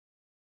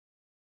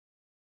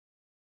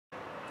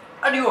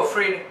Are you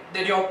afraid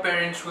that your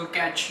parents will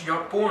catch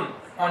your porn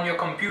on your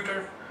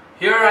computer?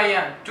 Here I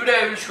am. Today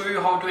I will show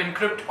you how to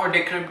encrypt or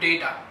decrypt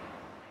data.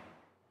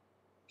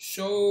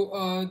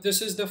 So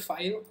this is the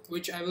file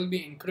which I will be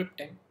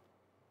encrypting.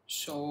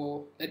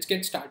 So let's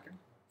get started.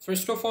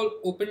 First of all,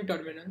 open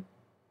terminal,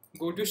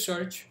 go to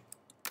search,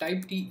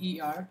 type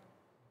TER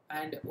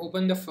and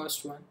open the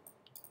first one,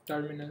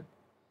 terminal.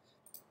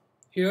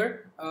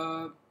 Here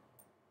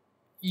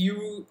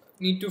you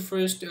need to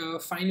first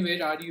find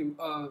where you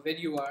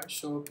are.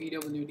 So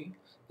pwd,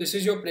 this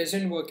is your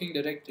present working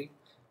directory.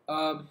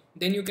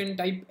 Then you can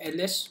type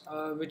ls,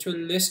 which will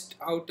list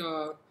out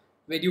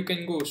where you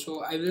can go.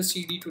 So I will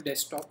cd to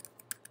desktop.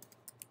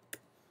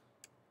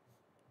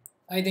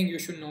 I think you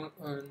should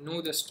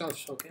know the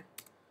stuffs. Okay,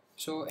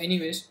 so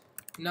anyways,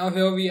 now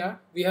here we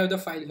have the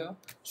file here.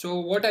 So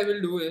what I will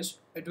do is,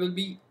 it will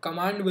be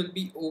command will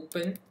be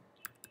open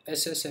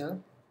ssl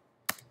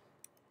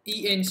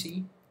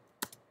enc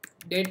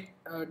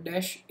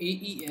dash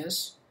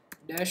aes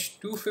dash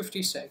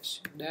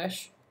 256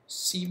 dash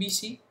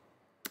cbc.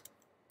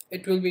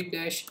 It will be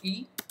dash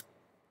e,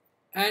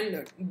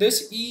 and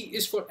this e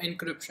is for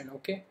encryption.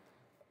 Okay,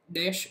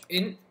 dash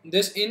in,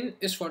 this in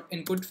is for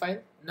input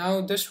file.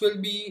 Now this will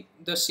be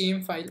the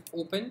same file.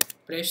 Open,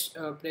 press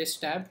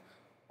tab,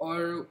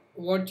 or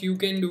what you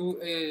can do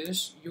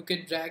is you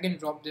can drag and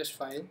drop this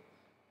file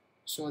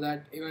so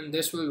that even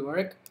this will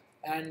work,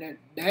 and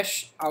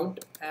dash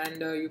out,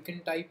 and you can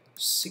type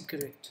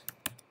secret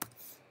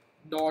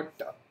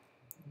dot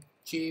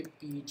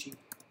jpg.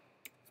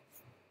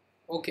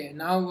 Okay,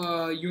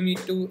 now you need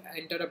to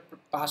enter a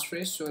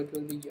passphrase, so it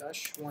will be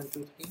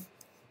yash123,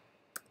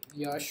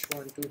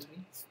 yash123.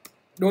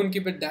 Don't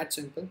keep it that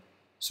simple.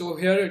 So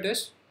here it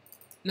is.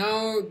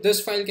 Now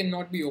this file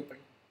cannot be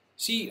opened.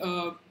 See,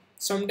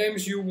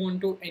 sometimes you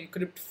want to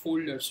encrypt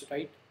folders,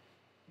 right?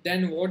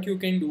 Then what you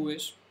can do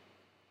is,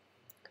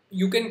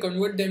 you can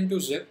convert them to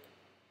zip,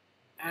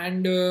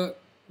 and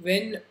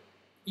when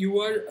you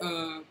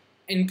are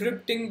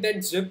encrypting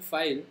that zip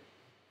file,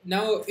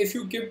 now if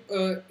you keep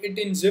it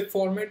in zip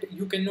format,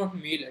 you cannot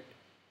mail it.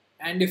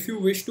 And if you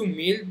wish to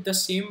mail the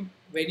same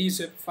very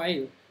zip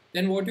file,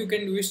 then what you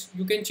can do is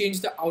you can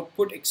change the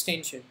output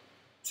extension.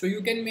 So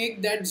you can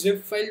make that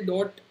zip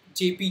file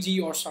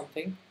 .jpg or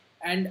something,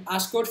 and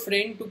ask your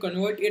friend to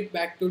convert it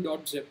back to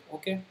 .zip.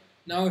 Okay,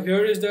 now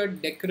here is the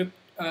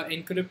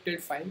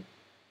encrypted file.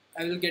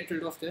 I will get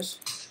rid of this.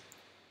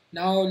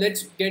 Now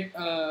let's get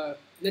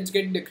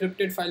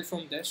decrypted file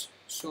from this.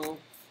 So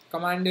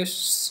command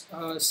is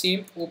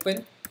same,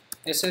 open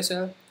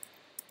ssl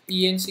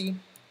enc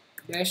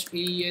dash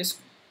aes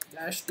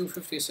dash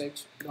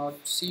 256 dot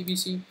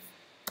cbc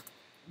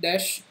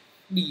dash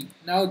d.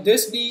 Now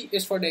this d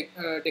is for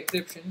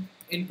decryption.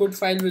 Input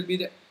file will be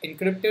the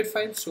encrypted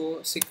file,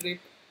 so secret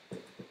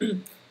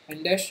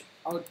and dash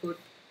output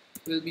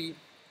will be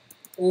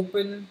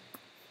open.jpg.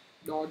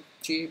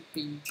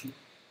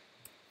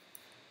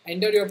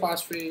 Enter your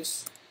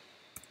passphrase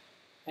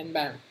and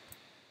bam,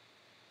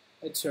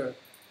 it's here.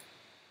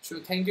 So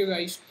thank you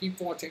guys,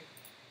 keep watching.